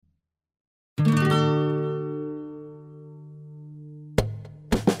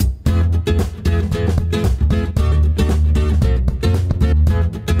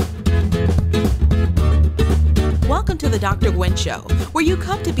Dr. Gwen Show, where you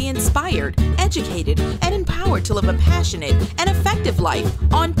come to be inspired, educated, and empowered to live a passionate and effective life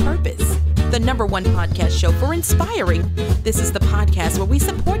on purpose. The #1 podcast show for inspiring. This is the podcast where we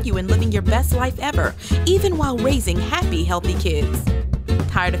support you in living your best life ever, even while raising happy, healthy kids.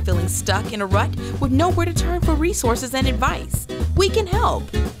 Tired of feeling stuck in a rut with nowhere to turn for resources and advice? We can help.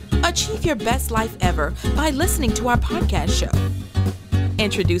 Achieve your best life ever by listening to our podcast show.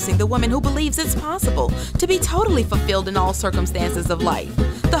 Introducing the woman who believes it's possible to be totally fulfilled in all circumstances of life.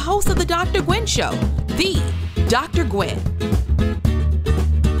 The host of the Dr. Gwen Show, the Dr. Gwen.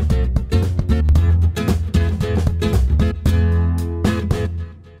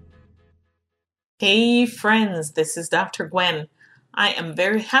 Hey friends, this is Dr. Gwen. I am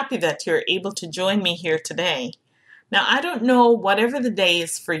very happy that you're able to join me here today. Now, I don't know whatever the day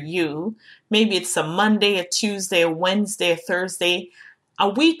is for you. Maybe it's a Monday, a Tuesday, a Wednesday, a Thursday, a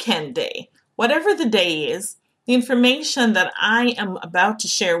weekend day. Whatever the day is, the information that I am about to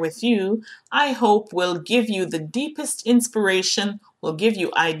share with you, I hope will give you the deepest inspiration, will give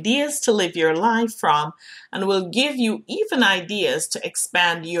you ideas to live your life from, and will give you even ideas to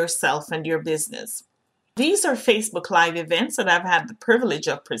expand yourself and your business. These are Facebook Live events that I've had the privilege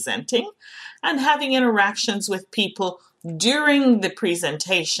of presenting and having interactions with people during the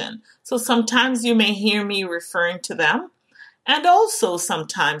presentation. So sometimes you may hear me referring to them. And also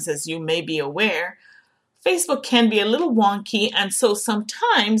sometimes, as you may be aware, Facebook can be a little wonky, and so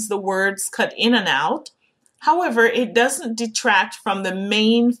sometimes the words cut in and out. However, it doesn't detract from the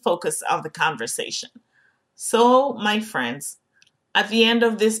main focus of the conversation. So, my friends, at the end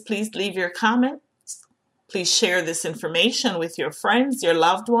of this, please leave your comments. Please share this information with your friends, your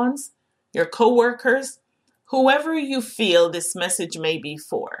loved ones, your coworkers, whoever you feel this message may be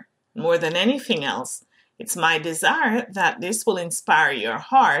for. More than anything else, it's my desire that this will inspire your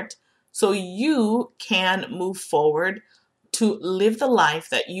heart so you can move forward to live the life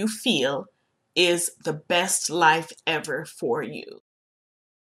that you feel is the best life ever for you.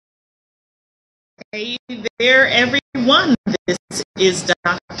 Hey there, everyone. This is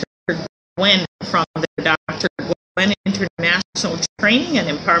Dr. Gwen from the Dr. Gwen International Training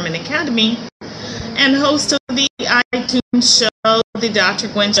and Empowerment Academy and host of the iTunes show, The Dr.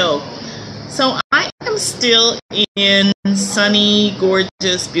 Gwen Show. So I am still in sunny,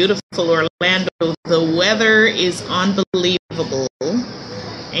 gorgeous, beautiful Orlando. The weather is unbelievable.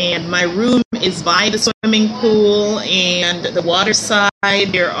 And my room is by the swimming pool and the water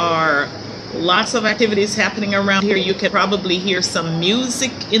side. There are lots of activities happening around here. You can probably hear some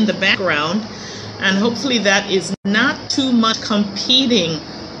music in the background. And hopefully that is not too much competing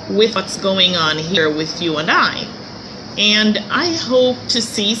with what's going on here with you and I. And I hope to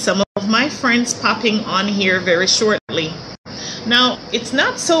see some of my friends popping on here very shortly. Now, it's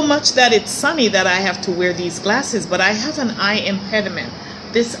not so much that it's sunny that I have to wear these glasses, but I have an eye impediment.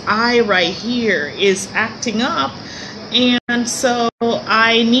 This eye right here is acting up, and so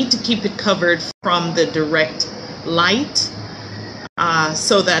I need to keep it covered from the direct light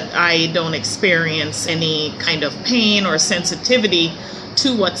so that I don't experience any kind of pain or sensitivity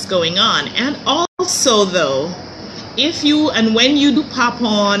to what's going on. And also, though, if you and when you do pop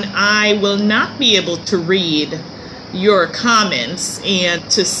on, I will not be able to read your comments and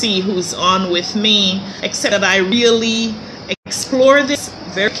to see who's on with me, except that I really explore this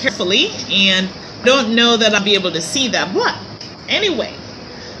very carefully and don't know that I'll be able to see that. But anyway,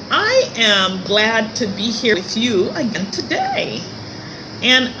 I am glad to be here with you again today.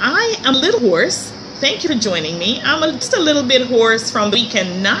 And I am a little hoarse. Thank you for joining me. I'm just a little bit hoarse from the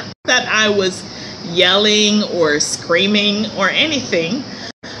weekend. Not that I was yelling or screaming or anything.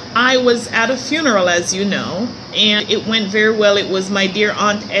 I was at a funeral, as you know, and it went very well. It was my dear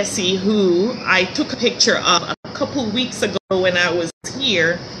Aunt Essie, who I took a picture of a couple weeks ago when I was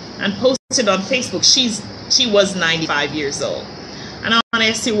here and posted on Facebook. She was 95 years old. And Aunt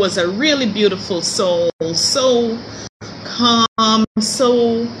Essie was a really beautiful soul, so calm,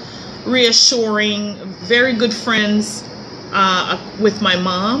 so reassuring, very good friends with my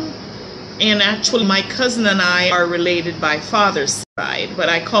mom. And actually, my cousin and I are related by father's side, but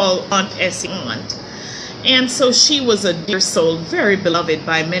I call Aunt Essie Aunt. And so she was a dear soul, very beloved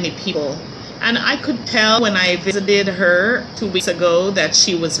by many people. And I could tell when I visited her 2 weeks ago that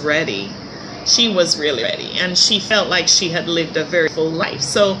she was ready. She was really ready, and she felt like she had lived a very full life.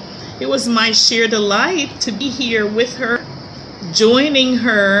 So it was my sheer delight to be here with her, joining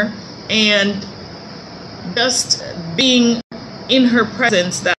her, and just being in her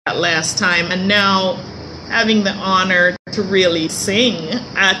presence that last time, and now having the honor to really sing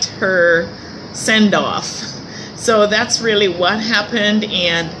at her send-off. So that's really what happened,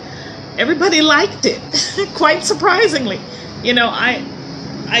 and everybody liked it, quite surprisingly. You know,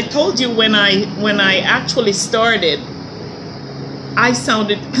 I told you when I actually started, I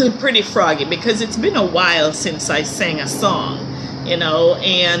sounded pretty froggy because it's been a while since I sang a song, you know,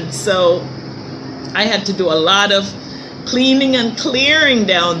 and so I had to do a lot of cleaning and clearing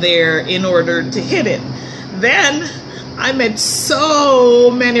down there in order to hit it. Then I met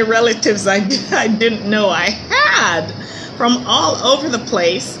so many relatives I didn't know I had from all over the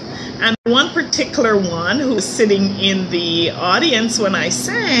place. And one particular one who was sitting in the audience when I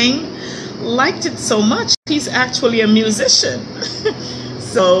sang liked it so much, he's actually a musician.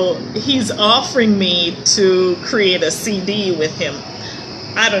 So he's offering me to create a CD with him.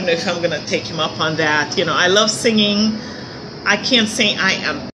 I don't know if I'm going to take him up on that. You know, I love singing. I can't say I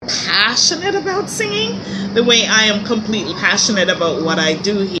am passionate about singing the way I am completely passionate about what I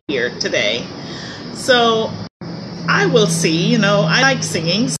do here today. So I will see, you know, I like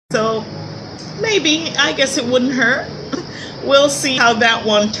singing, so maybe, I guess it wouldn't hurt. We'll see how that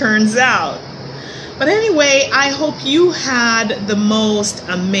one turns out. But anyway, I hope you had the most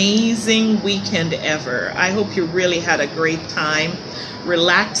amazing weekend ever. I hope you really had a great time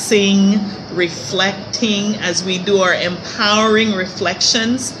relaxing, reflecting as we do our empowering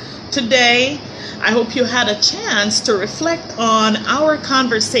reflections today. I hope you had a chance to reflect on our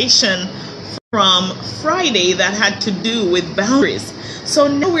conversation from Friday that had to do with boundaries. So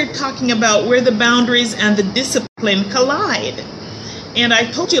now we're talking about where the boundaries and the discipline collide. And I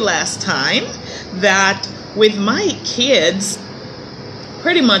told you last time that with my kids,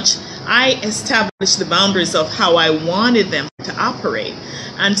 pretty much I established the boundaries of how I wanted them to operate.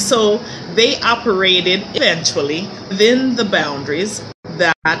 And so they operated eventually within the boundaries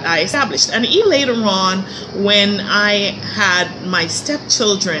that I established. And even later on, when I had my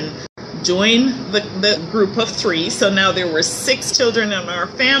stepchildren join the group of 3, so now there were 6 children in our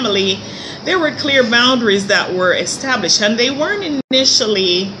family, there were clear boundaries that were established. And they weren't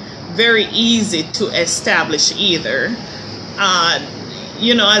initially very easy to establish either.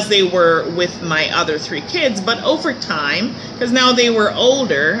 You know, as they were with my other 3 kids, but over time, because now they were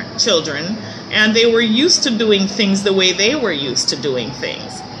older children and they were used to doing things the way they were used to doing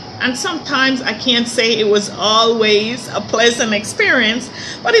things. And sometimes I can't say it was always a pleasant experience,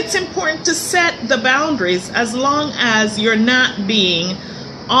 but it's important to set the boundaries as long as you're not being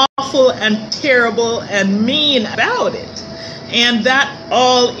awful and terrible and mean about it. And that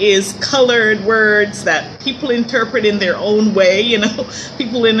all is colored words that people interpret in their own way. You know,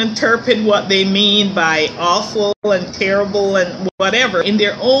 people interpret what they mean by awful and terrible and whatever in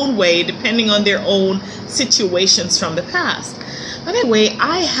their own way, depending on their own situations from the past. But anyway,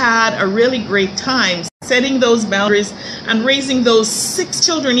 I had a really great time setting those boundaries and raising those 6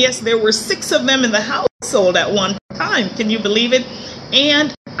 children. Yes, there were 6 of them in the household at one time. Can you believe it?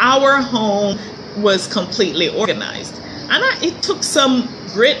 And our home was completely organized. And it took some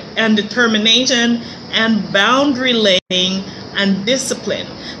grit and determination and boundary laying and discipline.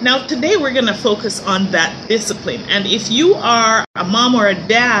 Now, today we're going to focus on that discipline. And if you are a mom or a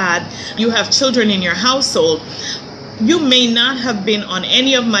dad, you have children in your household, you may not have been on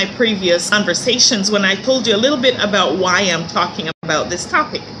any of my previous conversations when I told you a little bit about why I'm talking about this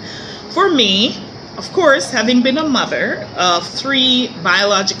topic. For me, of course, having been a mother of 3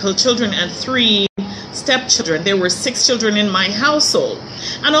 biological children and 3 stepchildren, there were 6 children in my household.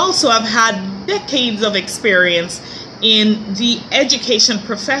 And also I've had decades of experience in the education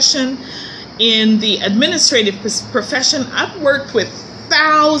profession, in the administrative profession. I've worked with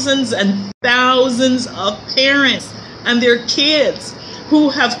thousands and thousands of parents and their kids who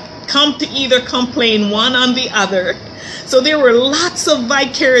have come to either complain one on the other. So there were lots of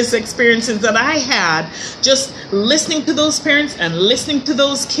vicarious experiences that I had just listening to those parents and listening to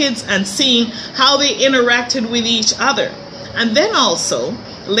those kids and seeing how they interacted with each other. And then also,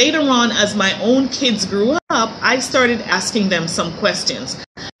 later on, as my own kids grew up, I started asking them some questions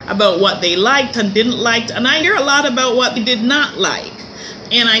about what they liked and didn't like. And I hear a lot about what they did not like.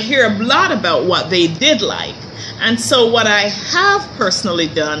 And I hear a lot about what they did like. And so what I have personally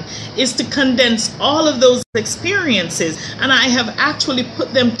done is to condense all of those experiences, and I have actually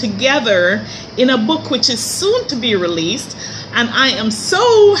put them together in a book which is soon to be released. And I am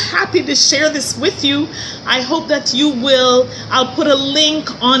so happy to share this with you. I hope that you will. I'll put a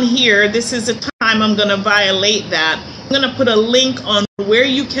link on here. This is a time I'm going to violate that. I'm going to put a link on where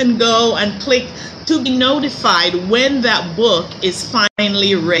you can go and click to be notified when that book is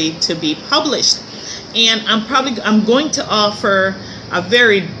finally ready to be published. And I'm going to offer a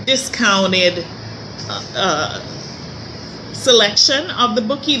very discounted selection of the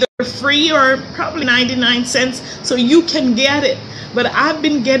book, either free or probably 99 cents, so you can get it. But I've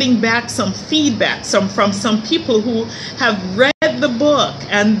been getting back some feedback from some people who have read the book,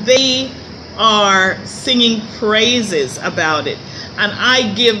 and they are singing praises about it. And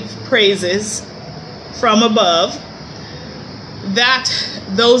I give praises from above that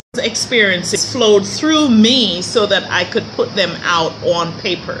those experiences flowed through me so that I could put them out on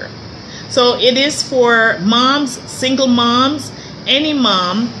paper. So it is for moms, single moms, any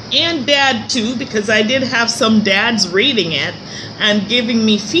mom, and dad too, because I did have some dads reading it and giving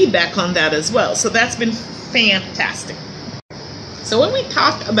me feedback on that as well. So that's been fantastic. So when we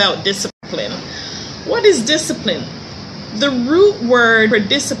talk about discipline, what is discipline? The root word for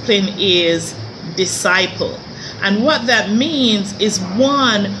discipline is disciple. And what that means is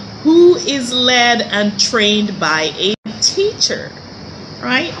one who is led and trained by a teacher,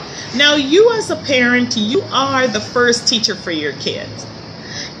 right? Now, you as a parent, you are the first teacher for your kids.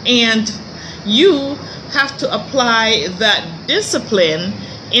 And you have to apply that discipline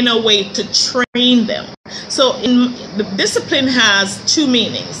in a way to train them. So the discipline has two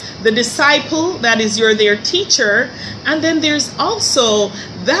meanings. The disciple, that is, you're their teacher, and then there's also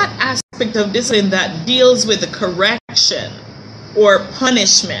that aspect of discipline that deals with the correction or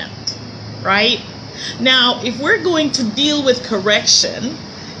punishment, right? Now, if we're going to deal with correction,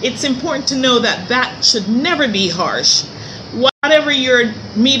 it's important to know that that should never be harsh. Whatever you're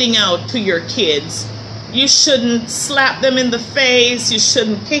meting out to your kids, you shouldn't slap them in the face, you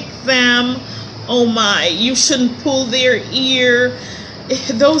shouldn't kick them, oh my, you shouldn't pull their ear.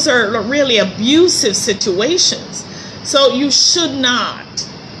 Those are really abusive situations. So you should not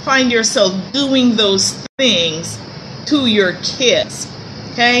find yourself doing those things to your kids,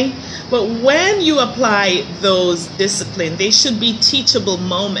 okay? But when you apply those discipline, they should be teachable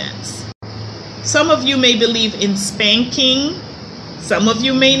moments. Some of you may believe in spanking, some of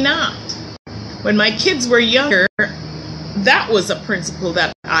you may not. When my kids were younger, that was a principle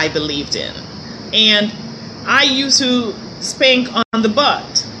that I believed in. And I used to spank on the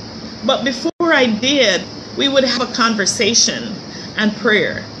butt. But before I did, we would have a conversation and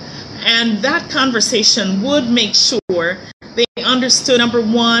prayer. And that conversation would make sure they understood, number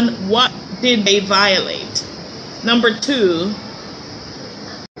one, what did they violate? Number two,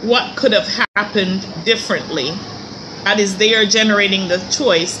 what could have happened differently? That is, they are generating the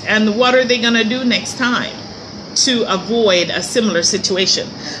choice. And what are they going to do next time to avoid a similar situation?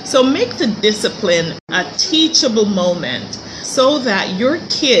 So make the discipline a teachable moment so that your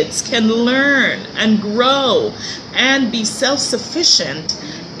kids can learn and grow and be self-sufficient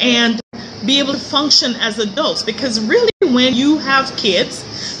and be able to function as adults. Because really, when you have kids,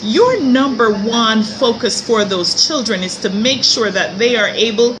 your number one focus for those children is to make sure that they are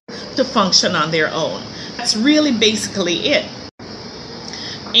able to function on their own. That's really basically it.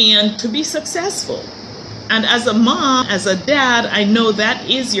 And to be successful. And as a mom, as a dad, I know that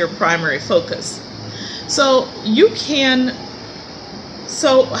is your primary focus. So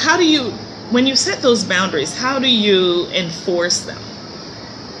how do you, when you set those boundaries, how do you enforce them?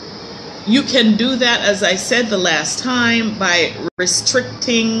 You can do that, as I said the last time, by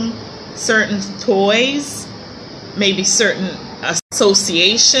restricting certain toys, maybe certain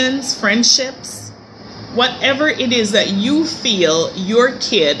associations, friendships, whatever it is that you feel your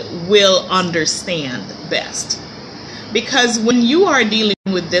kid will understand best. Because when you are dealing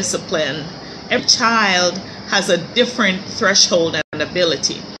with discipline, every child has a different threshold and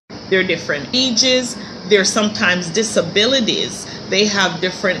ability. There are different ages, there are sometimes disabilities, they have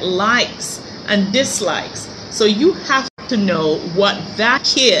different likes and dislikes. So you have to know what that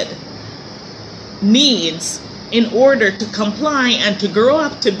kid needs in order to comply and to grow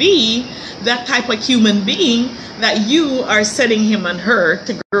up to be that type of human being that you are setting him and her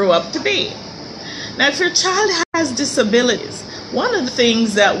to grow up to be. Now, if your child has disabilities, one of the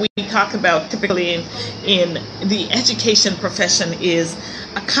things that we talk about typically in the education profession is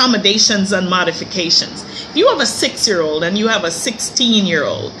accommodations and modifications. If you have a 6-year-old and you have a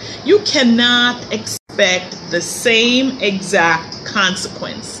 16-year-old, you cannot expect the same exact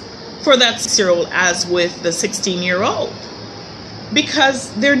consequence for that 6-year-old as with the 16-year-old.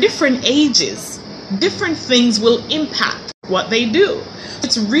 Because they're different ages. Different things will impact what they do.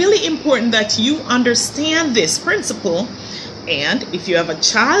 It's really important that you understand this principle. And if you have a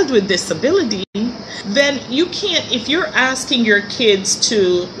child with disability, then you can't, if you're asking your kids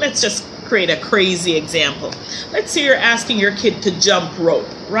to, let's just create a crazy example. Let's say you're asking your kid to jump rope,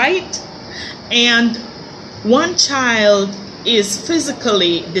 right? And one child is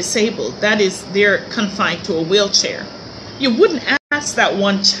physically disabled. That is, they're confined to a wheelchair. You wouldn't ask that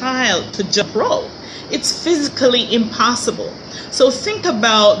one child to jump rope. It's physically impossible. So think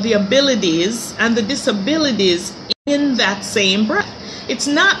about the abilities and the disabilities in that same breath. It's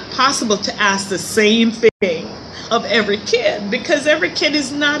not possible to ask the same thing of every kid because every kid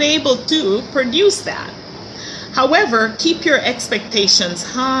is not able to produce that. However, keep your expectations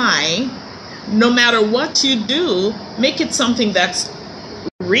high. No matter what you do, make it something that's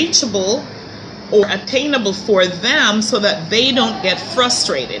reachable or attainable for them so that they don't get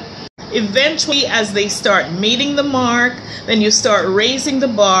frustrated. Eventually, as they start meeting the mark, then you start raising the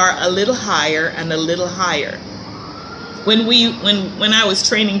bar a little higher and a little higher. When I was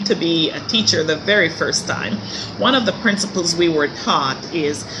training to be a teacher the very first time, one of the principles we were taught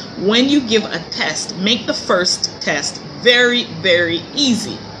is when you give a test, make the first test very, very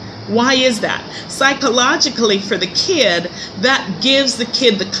easy. Why is that? Psychologically, for the kid, that gives the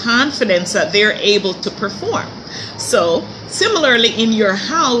kid the confidence that they're able to perform. So, similarly, in your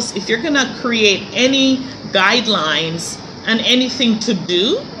house, if you're going to create any guidelines and anything to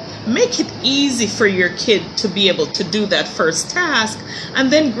do, make it easy for your kid to be able to do that first task,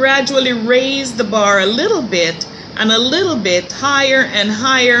 and then gradually raise the bar a little bit and a little bit higher and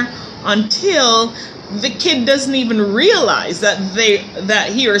higher until the kid doesn't even realize that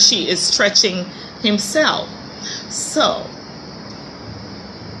he or she is stretching himself. So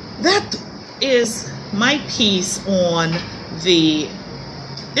that is my piece on the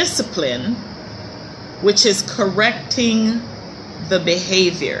discipline, which is correcting the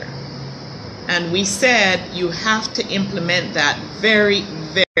behavior. And we said you have to implement that very,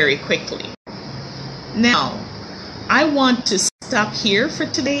 very quickly. Now, I want to stop here for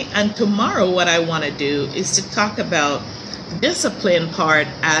today, and tomorrow what I want to do is to talk about the discipline part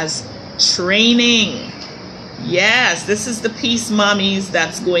as training. Yes, this is the piece, mommies,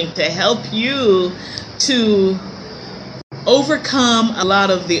 that's going to help you to overcome a lot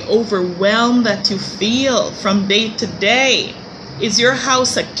of the overwhelm that you feel from day to day. Is your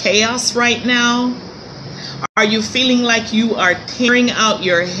house a chaos right now? Are you feeling like you are tearing out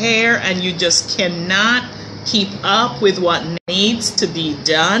your hair and you just cannot keep up with what needs to be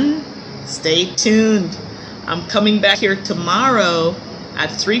done? Stay tuned. I'm coming back here tomorrow at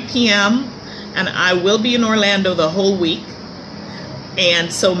 3 p.m. and I will be in Orlando the whole week.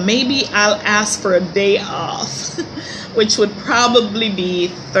 And so maybe I'll ask for a day off, which would probably be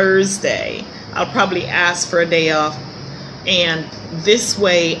Thursday. I'll probably ask for a day off. And this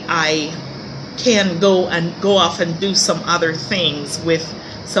way I can go off and do some other things with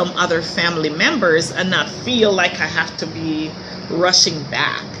some other family members and not feel like I have to be rushing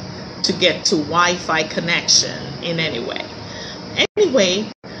back to get to Wi-Fi connection in any way.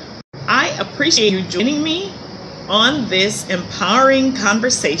 Anyway, I appreciate you joining me on this empowering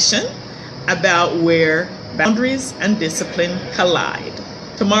conversation about where boundaries and discipline collide.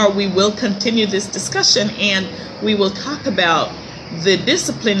 Tomorrow we will continue this discussion and we will talk about the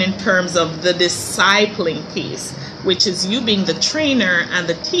discipline in terms of the discipling piece, which is you being the trainer and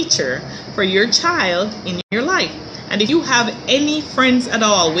the teacher for your child in your life. And if you have any friends at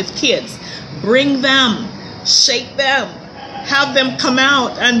all with kids, bring them, shake them, have them come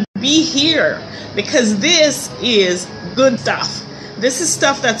out and be here, because this is good stuff. This is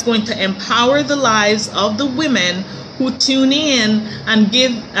stuff that's going to empower the lives of the women who tune in and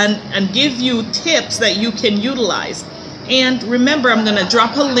give you tips that you can utilize. And remember, I'm going to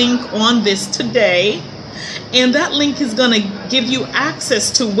drop a link on this today, and that link is going to give you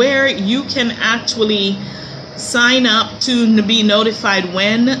access to where you can actually sign up to be notified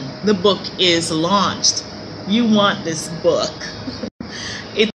when the book is launched. You want this book.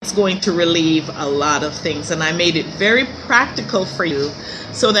 It's going to relieve a lot of things, and I made it very practical for you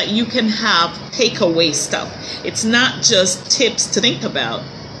so that you can have takeaway stuff. It's not just tips to think about,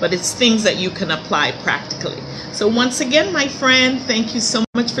 but it's things that you can apply practically. So once again, my friend, thank you so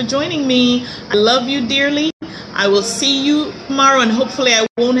much for joining me. I love you dearly. I will see you tomorrow, and hopefully I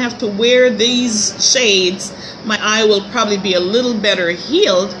won't have to wear these shades. My eye will probably be a little better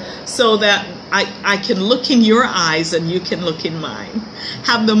healed so that I can look in your eyes and you can look in mine.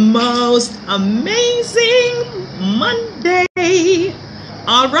 Have the most amazing Monday.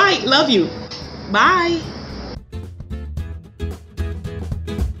 All right, love you. Bye.